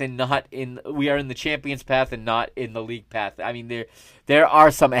path and we are in the champions path and not in the league path. I mean, there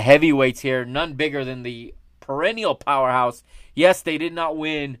are some heavyweights here, none bigger than the perennial powerhouse. Yes, they did not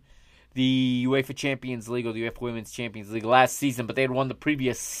win the UEFA Champions League or the UEFA Women's Champions League last season, but they had won the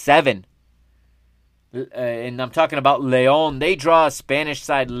previous 7. And I'm talking about Leon. They draw a Spanish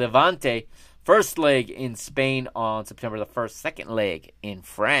side, Levante. First leg in Spain on September the 1st. Second leg in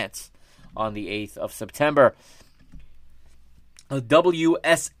France on the 8th of September. A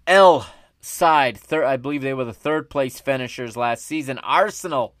WSL side, I believe they were the third place finishers last season.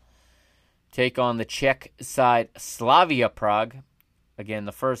 Arsenal take on the Czech side, Slavia Prague. Again,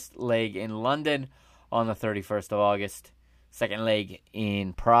 the first leg in London on the 31st of August. Second leg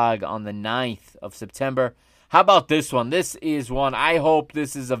in Prague on the 9th of September. How about this one? This is one, I hope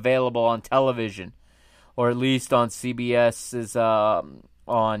this is available on television, or at least on CBS's,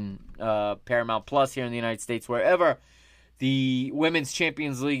 on Paramount Plus here in the United States, wherever the Women's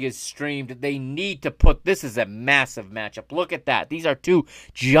Champions League is streamed. They need to put, this is a massive matchup. Look at that. These are two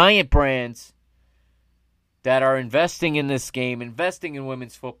giant brands that are investing in this game, investing in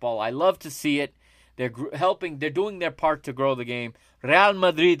women's football. I love to see it. They're doing their part to grow the game. Real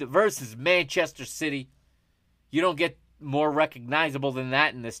Madrid versus Manchester City. You don't get more recognizable than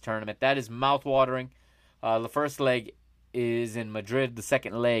that in this tournament. That is mouth-watering. The first leg is in Madrid. The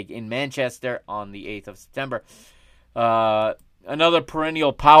second leg in Manchester on the 8th of September. Another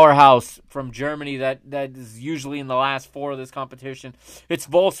perennial powerhouse from Germany that is usually in the last 4 of this competition. It's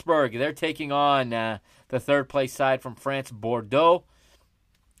Wolfsburg. They're taking on the third-place side from France, Bordeaux.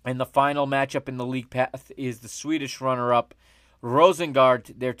 And the final matchup in the league path is the Swedish runner-up,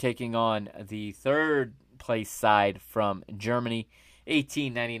 Rosengard. They're taking on the third-place side from Germany,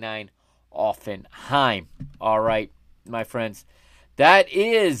 1899 Offenheim. All right, my friends. That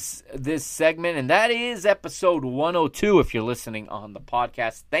is this segment, and that is episode 102 if you're listening on the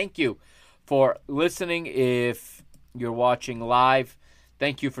podcast. Thank you for listening. If you're watching live,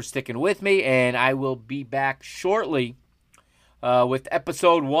 thank you for sticking with me, and I will be back shortly with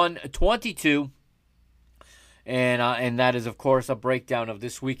episode 122, and that is, of course, a breakdown of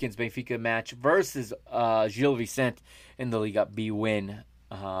this weekend's Benfica match versus Gil Vicente in the Liga B win.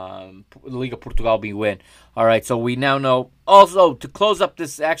 Liga Portugal B win. All right, so we now know. Also, to close up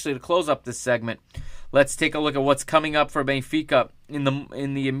this segment, let's take a look at what's coming up for Benfica in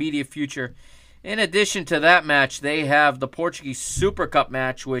the immediate future. In addition to that match, they have the Portuguese Super Cup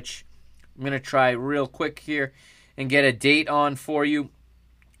match, which I'm going to try real quick here and get a date on for you.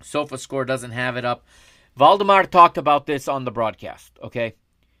 SofaScore doesn't have it up. Valdemar talked about this on the broadcast, okay?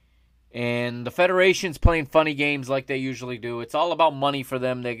 And the Federation's playing funny games like they usually do. It's all about money for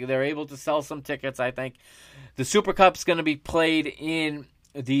them. They're able to sell some tickets, I think. The Super Cup's going to be played in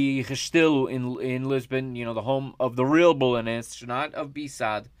the Restelo in Lisbon, the home of the real Belenenses, not of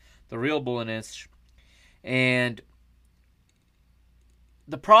BSAD, the real Belenenses. And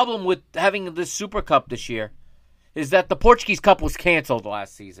the problem with having this Super Cup this year is that the Portuguese Cup was canceled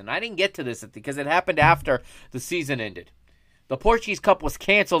last season. I didn't get to this because it happened after the season ended. The Portuguese Cup was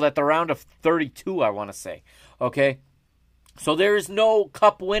canceled at the round of 32, I want to say. Okay? So there is no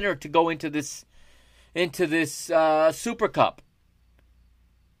cup winner to go into this Super Cup.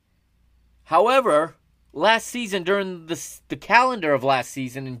 However, last season, during the calendar of last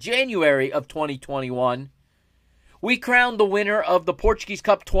season, in January of 2021, we crowned the winner of the Portuguese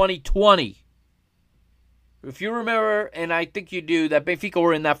Cup 2020. If you remember, and I think you do, that Benfica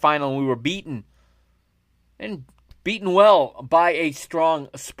were in that final and we were beaten. And beaten well by a strong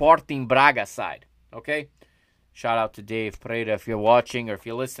Sporting Braga side. Okay? Shout out to Dave Pereira if you're watching or if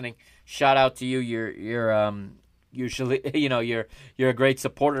you're listening. Shout out to you. You're usually, you're a great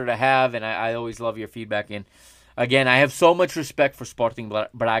supporter to have, and I always love your feedback. And again, I have so much respect for Sporting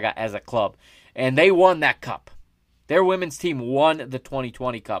Braga as a club. And they won that cup. Their women's team won the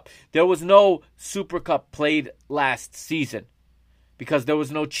 2020 Cup. There was no Super Cup played last season because there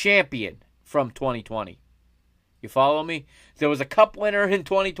was no champion from 2020. You follow me? There was a cup winner in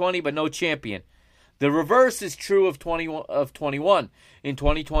 2020, but no champion. The reverse is true of 21. In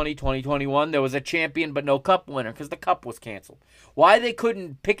 2020, 2021, there was a champion, but no cup winner because the cup was canceled. Why they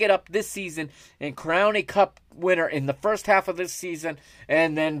couldn't pick it up this season and crown a cup winner in the first half of this season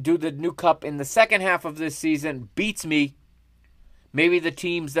and then do the new cup in the second half of this season beats me. Maybe the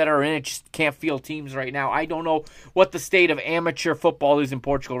teams that are in it just can't field teams right now. I don't know what the state of amateur football is in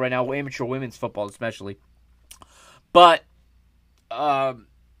Portugal right now, amateur women's football especially. But there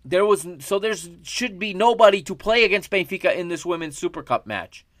should be nobody to play against Benfica in this Women's Super Cup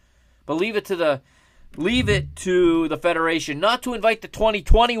match. But leave it to the federation not to invite the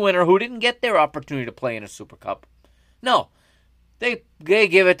 2020 winner who didn't get their opportunity to play in a Super Cup. No, they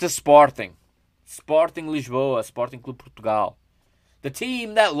give it to Sporting Lisboa, Sporting Clube Portugal. The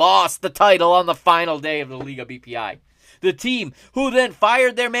team that lost the title on the final day of the Liga BPI. The team who then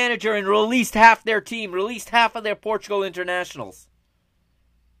fired their manager and released half their team, released half of their Portugal internationals.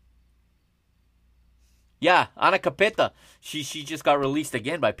 Yeah, Ana Capeta. She just got released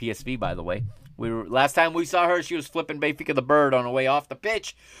again by PSV, by the way. Last time we saw her, she was flipping Benfica the bird on her way off the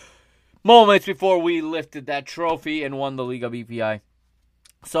pitch. Moments before we lifted that trophy and won the Liga BPI.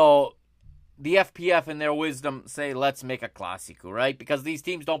 So the FPF in their wisdom say, let's make a Clásico, right? Because these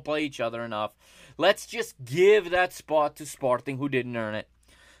teams don't play each other enough. Let's just give that spot to Sporting, who didn't earn it.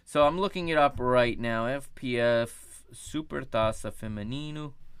 So I'm looking it up right now. FPF Supertaça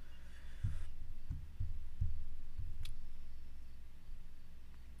Feminino.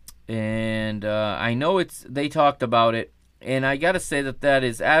 And I know they talked about it. And I got to say that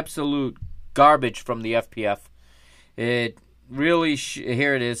is absolute garbage from the FPF. It really,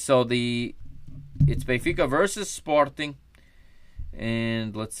 here it is. So it's Benfica versus Sporting.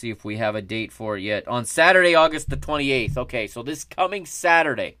 And let's see if we have a date for it yet. On Saturday, August the 28th. Okay, so this coming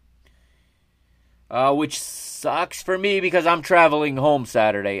Saturday. Which sucks for me because I'm traveling home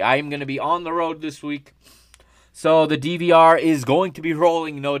Saturday. I'm going to be on the road this week. So the DVR is going to be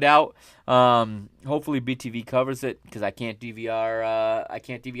rolling, no doubt. Hopefully BTV covers it because I can't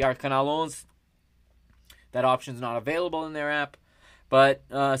DVR Canal 11. That option's not available in their app. But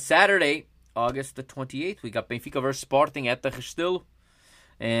Saturday, August the 28th, we got Benfica versus Sporting at the Restelo.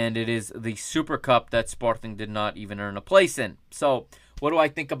 And it is the Super Cup that Sporting did not even earn a place in. So what do I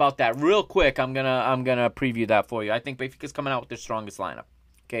think about that? Real quick, I'm gonna preview that for you. I think Benfica's coming out with their strongest lineup.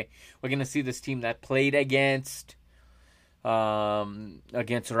 Okay, we're gonna see this team that played against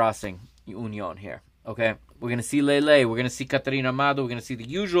Racing Union here. Okay, we're gonna see Lele. We're gonna see Catarina Amado. We're gonna see the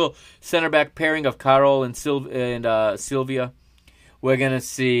usual center back pairing of Carol and Sylvia. We're gonna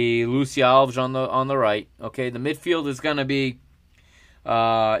see Lucia Alves on the right. Okay, the midfield is gonna be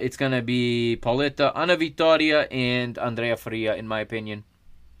Pauleta, Ana Vitória, and Andrea Faria, in my opinion,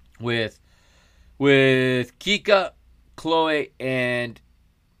 with Kika, Chloe, and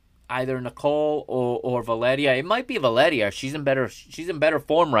either Nicole or Valeria. It might be Valeria. She's in better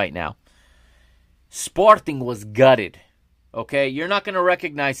form right now. Sporting was gutted. Okay, you're not going to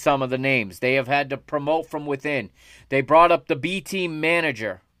recognize some of the names. They have had to promote from within. They brought up the B team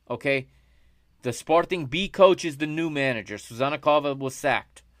manager. Okay, the Sporting B coach is the new manager. Susana Cova was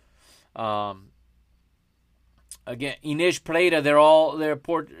sacked. Again, Inês Pereira,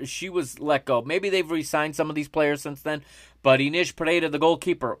 she was let go. Maybe they've re-signed some of these players since then, but Inês Pereira, the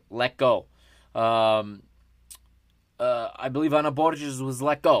goalkeeper, let go. I believe Ana Borges was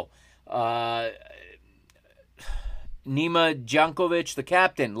let go. Nima Jankovic, the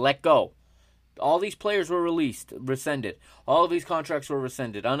captain, let go. All these players were rescinded. All of these contracts were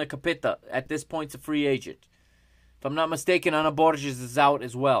rescinded. Ana Capita, at this point, is a free agent. If I'm not mistaken, Ana Borges is out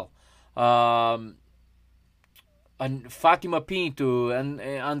as well. And Fatima Pinto and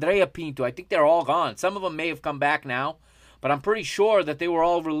Andrea Pinto, I think they're all gone. Some of them may have come back now, but I'm pretty sure that they were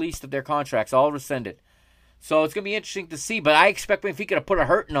all released of their contracts, all rescinded. So it's going to be interesting to see, but I expect Benfica to put a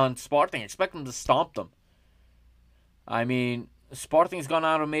hurting on Sporting. I expect them to stomp them. I mean, Sporting's gone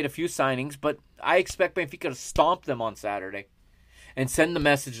out and made a few signings, but I expect Benfica to stomp them on Saturday and send the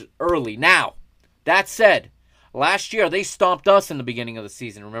message early. Now, that said, last year they stomped us in the beginning of the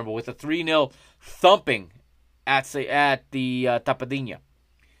season, remember, with a 3-0 thumping at the Tapadinha.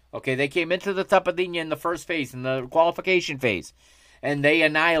 Okay, they came into the Tapadinha in the first phase, in the qualification phase, and they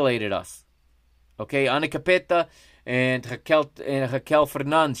annihilated us. Okay, Ana Capeta and Raquel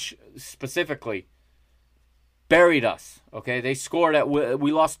Fernandes specifically buried us. Okay, they scored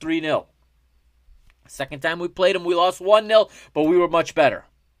we lost 3-0. Second time we played them, we lost 1-0, but we were much better.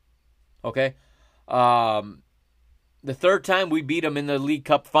 Okay, the third time we beat them in the League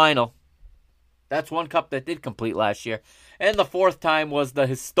Cup final. That's one cup that did complete last year. And the fourth time was the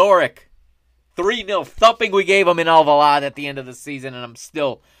historic 3-0 thumping we gave them in Alvalade at the end of the season, and I'm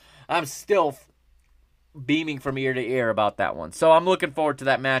still beaming from ear to ear about that one. So I'm looking forward to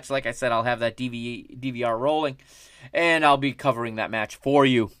that match. Like I said, I'll have that DVR rolling, and I'll be covering that match for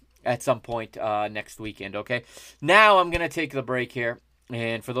you at some point next weekend, okay? Now I'm going to take the break here,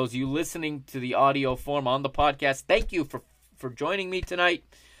 and for those of you listening to the audio form on the podcast, thank you for for joining me tonight.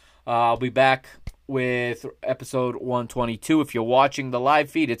 I'll be back with episode 122. If you're watching the live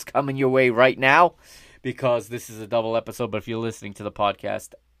feed, it's coming your way right now because this is a double episode. But if you're listening to the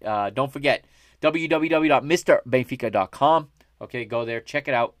podcast, don't forget www.mrbenfica.com. Okay, go there, check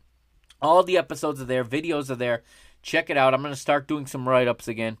it out. All the episodes are there, videos are there. Check it out. I'm going to start doing some write-ups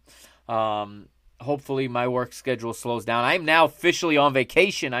again. Hopefully my work schedule slows down. I'm now officially on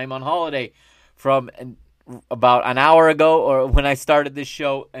vacation. I'm on holiday from about an hour ago, or when I started this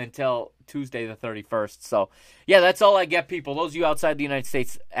show, until Tuesday the 31st. So, yeah, that's all I get, people. Those of you outside the United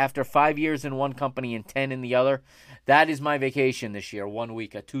States, after 5 years in one company and 10 in the other, that is my vacation this year, 1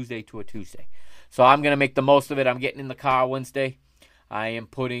 week, a Tuesday to a Tuesday. So I'm going to make the most of it. I'm getting in the car Wednesday. I am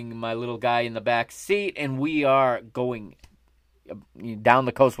putting my little guy in the back seat, and we are going down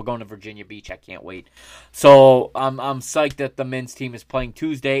the coast. We're going to Virginia Beach. I can't wait. So I'm psyched that the men's team is playing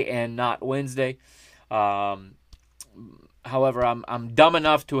Tuesday and not Wednesday. However, I'm dumb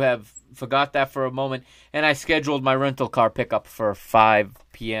enough to have forgot that for a moment, and I scheduled my rental car pickup for 5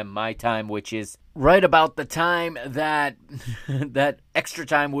 p.m. my time, which is right about the time that that extra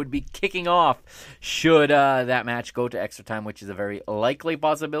time would be kicking off should that match go to extra time, which is a very likely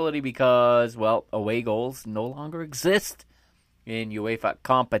possibility because, well, away goals no longer exist in UEFA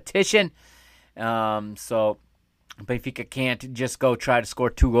competition. So Benfica can't just go try to score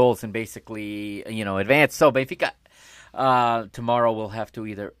 2 goals and basically, advance. So Benfica tomorrow will have to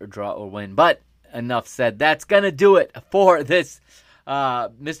either draw or win. But enough said. That's going to do it for this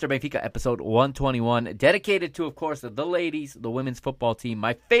Mr. Benfica episode 121, dedicated to, of course, the ladies, the women's football team,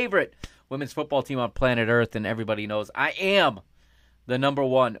 my favorite women's football team on planet Earth, and everybody knows I am the number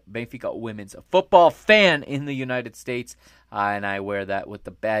one Benfica women's football fan in the United States, and I wear that with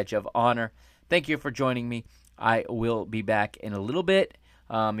the badge of honor. Thank you for joining me. I will be back in a little bit.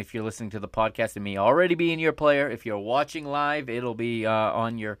 If you're listening to the podcast, it may already be in your player. If you're watching live, it'll be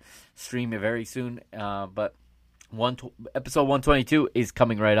on your stream very soon. But episode 122 is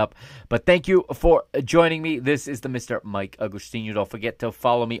coming right up. But thank you for joining me. This is the Mr. Mike Agostinho. Don't forget to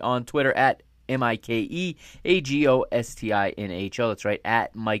follow me on Twitter at MikeAgostinho. That's right,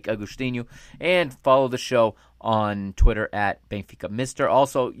 at Mike Agostinho. And follow the show on Twitter at Benfica Mister.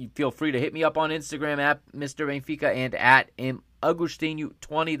 Also, feel free to hit me up on Instagram at Mr. Benfica and at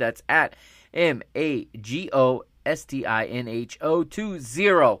Agostinho20. That's at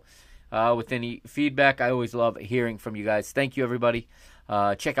Magostinho20. With any feedback, I always love hearing from you guys. Thank you, everybody.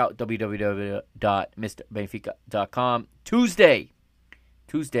 Check out www.mrbenfica.com. Tuesday,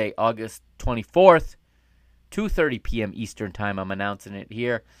 August 24th, 2:30 p.m. Eastern Time. I'm announcing it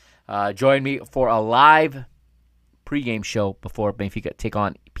here. Join me for a live pregame show before Benfica take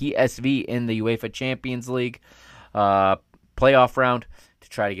on PSV in the UEFA Champions League playoff round to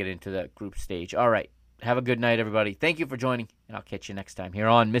try to get into the group stage. All right. Have a good night, everybody. Thank you for joining, and I'll catch you next time here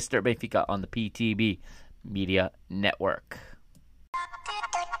on Mr. Benfica on the PTB Media Network.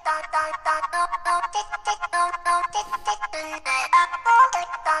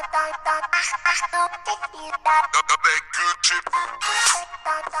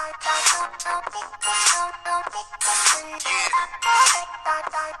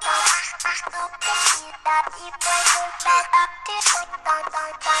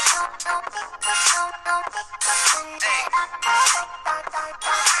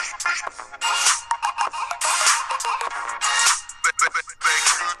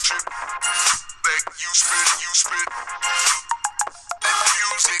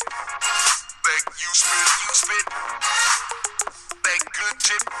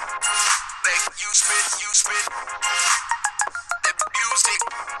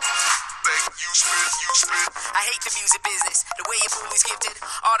 I hate the music business, the way your bully's gifted.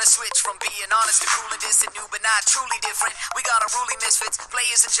 All the switch from being honest to cool and distant, new but not truly different. We got unruly misfits,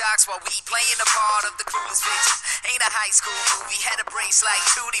 players and jocks while we playing the part of the coolest victim. Ain't a high school movie, had a brace like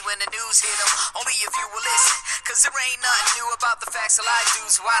Tootie when the news hit him. Only if you will listen, cause there ain't nothing new about the facts of life,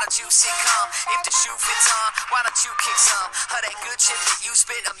 dudes. Why don't you sit calm? If the shoe fits on, why don't you kick some? Of that good shit that you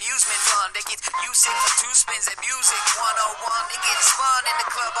spit, amusement fun. They get you sick from 2 spins at music 101. It gets fun in the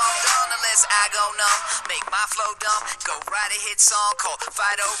club all done unless I go numb. Make my flow dumb, go write a hit song called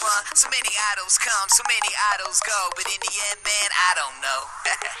Fight or Run. So many idols come, so many idols go, but in the end, man, I don't know.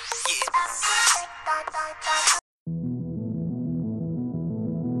 Yeah.